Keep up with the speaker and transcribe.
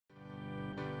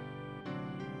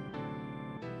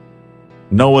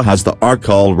Noah has the ark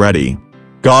all ready.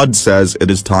 God says it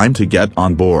is time to get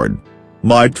on board.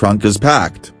 My trunk is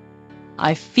packed.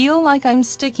 I feel like I'm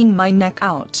sticking my neck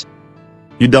out.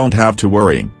 You don't have to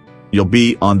worry. You'll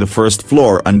be on the first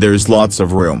floor and there's lots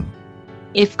of room.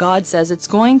 If God says it's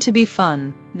going to be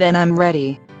fun, then I'm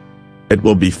ready. It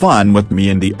will be fun with me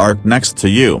in the ark next to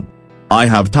you. I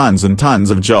have tons and tons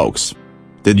of jokes.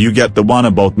 Did you get the one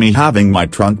about me having my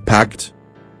trunk packed?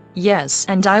 Yes,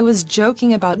 and I was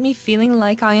joking about me feeling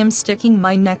like I am sticking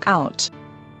my neck out.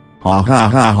 Ha ha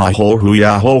ha ha ho hoo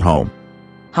ya ho ho.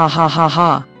 Ha ha ha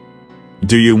ha.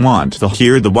 Do you want to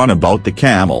hear the one about the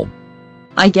camel?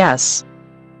 I guess.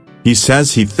 He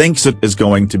says he thinks it is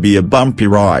going to be a bumpy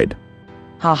ride.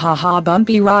 Ha ha ha,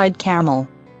 bumpy ride camel.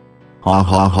 Ha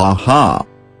ha ha ha.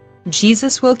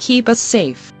 Jesus will keep us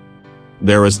safe.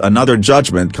 There is another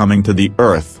judgment coming to the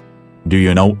earth. Do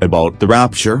you know about the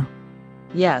rapture?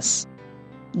 Yes.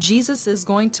 Jesus is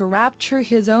going to rapture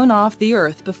his own off the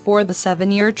earth before the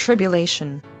 7-year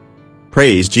tribulation.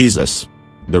 Praise Jesus.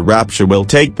 The rapture will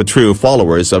take the true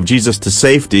followers of Jesus to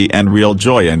safety and real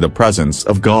joy in the presence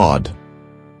of God.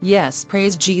 Yes,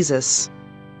 praise Jesus.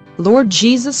 Lord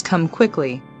Jesus, come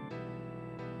quickly.